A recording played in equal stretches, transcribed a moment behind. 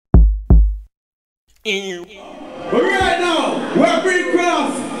But right now, we're pretty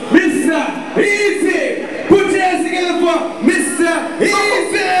cross. Mr. Easy. Put your hands together for Mr.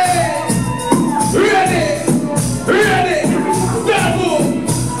 Easy. Ready. Ready. Start move.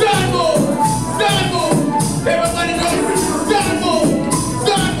 Start move. Start move. Everybody knows. Start move.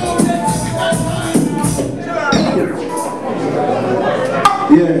 Start move.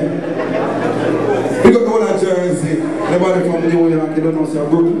 Yeah. We got all that Jersey. Everybody from New York, you don't know, so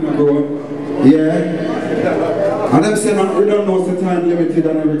Brooklyn, I grow up. Yeah. And them say we don't know the time limited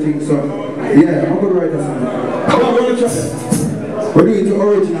and everything, so yeah, I'm gonna write a song. I'm gonna try it. We're doing it the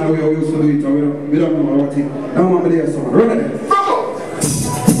original way we used to do it, and we don't know what it is. Now I'm gonna do a song. Run it.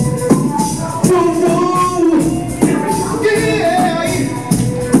 Yeah.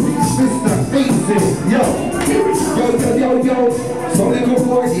 Mr. Easy, yo. So they go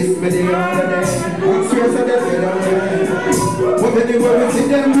for this video the other day. I'm serious at that video. But anyway, we see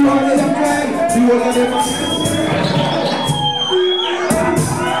them do all of them cry. Do all of them.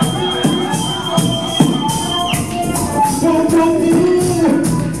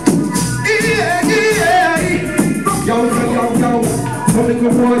 Yo. So they go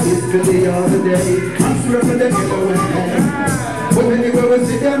for this video the other day. I'm serious at that video. But anyway, we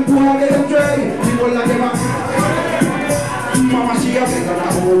see them do all of them cry. Do all of them. Mama, she a big on a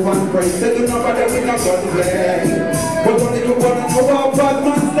whole one price. They do not bother with a gun play. But only you wanna know how bad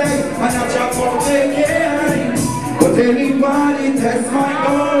man stay. And I chat for taking. But anybody test my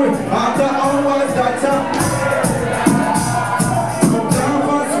door after hours, that's a come down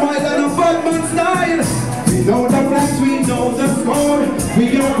and smile and a bad man style. We know the flags, we know the score. We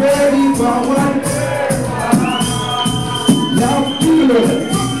are ready for one. Now, people.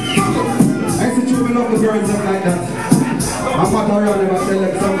 I said you will love the girls up like that. I'm not around if I tell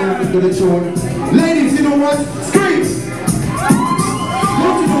them something happens to the tune. Ladies, you know what? Scream!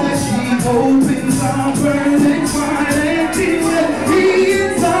 Don't you know that she opens up her legs wide and keeps the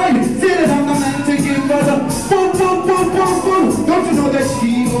inside? Say that I'm the man to give her the boom, boom, boom, boom, boom. Don't you know that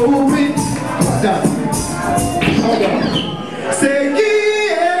she opens? What's that? Hold on. Say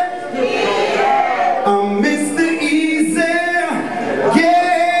yeah! I'm Mr. Easy. Yeah!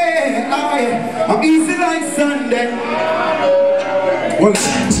 I'm easy like Sunday. Well,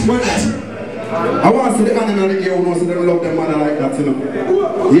 I want to see the animal here who knows that they love them mother like that, you know.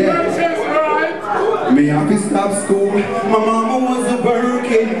 Yeah. Me have to stop school. My mama was a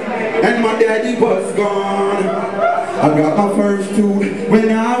working and my daddy was gone. I got my first tool when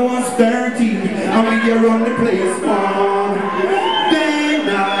I was 13. I mean, you run the place on. Then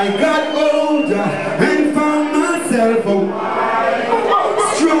I got older and found myself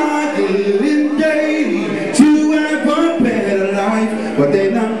struggling daily to have a better life. But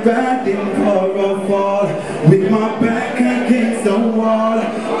then I'm riding for a fall with my back against the wall.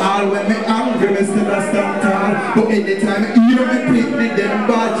 All when me angry, me still a stand tall. But anytime you hear me quickly, them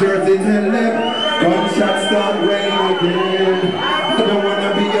bad jerseys tell them gunshots start rain again. I don't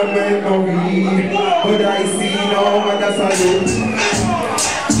wanna be a memory, but I see now and that's how I do.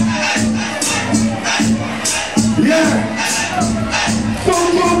 Yeah.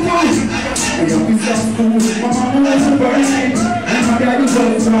 I got me some food, my mama was a burning, and my daddy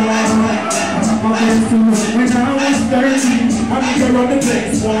was gone. My first tool when I was 13, I began on the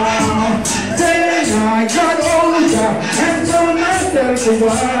place, wow. Then I got older and found myself a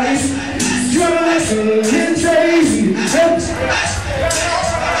wife, struggling crazy.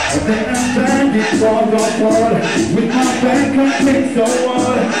 And then I'm standing for the wall with my back against the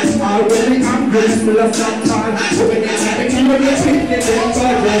wall. Already I'm good, still a sometime. But when it's happening, when you're picking them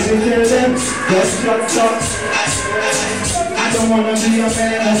by the tell them, just stop. I don't wanna be a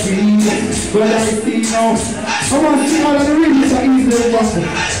memory, but I see now. I wanna see all of the rhythms are easy one.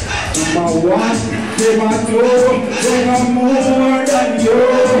 Number one, they must grow, they are more than you.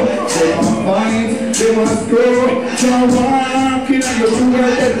 They must find, they must grow. So walking on your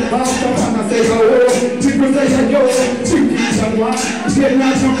world, after man I say go. People say yo, people say one, they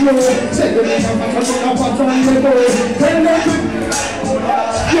not to grow. Say they never have a pattern to go. Tell them,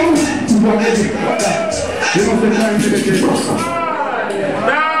 yo, what is it? You must have time to get it.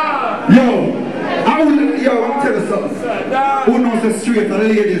 Yo, I'm telling you something. Who knows the street, the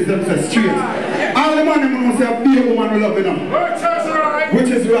ladies them say straight. All the man who knows say a big woman will love them. Which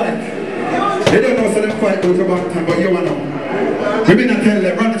is right. They don't know so they fight out about time, but you want to know. Maybe not tell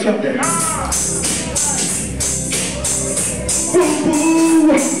them, run the trap there. Boom, boom.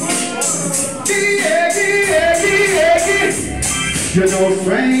 You know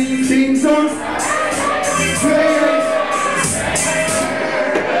strange things are strange.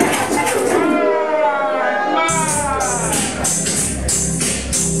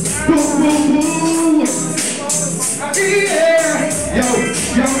 Yo.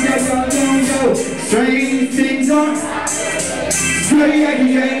 Strange things are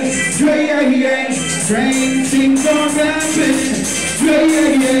strange things are happening.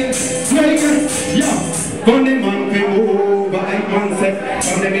 Yo. Gunny man can move by concept.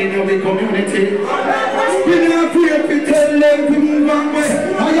 From them in our community. We not afraid to tell them to move on way.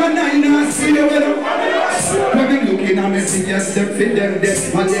 I and I not see the weather. When we looking at messages, them fit them dead.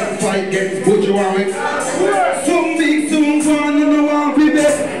 And them fight against bourgeoisie. Some big, some fun, and no one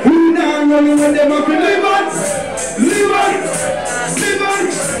people. Who not running with them up in live on.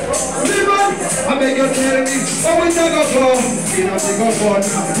 I beg you tell me, oh we not go for. We not go for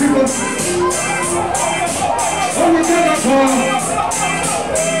people. Oh we not go for.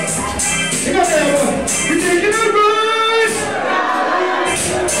 You got that one. We taking it right.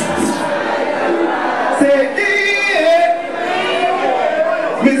 Say yeah,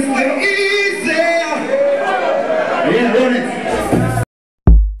 Mr. Easy. Yeah, run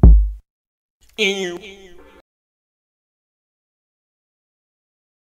it.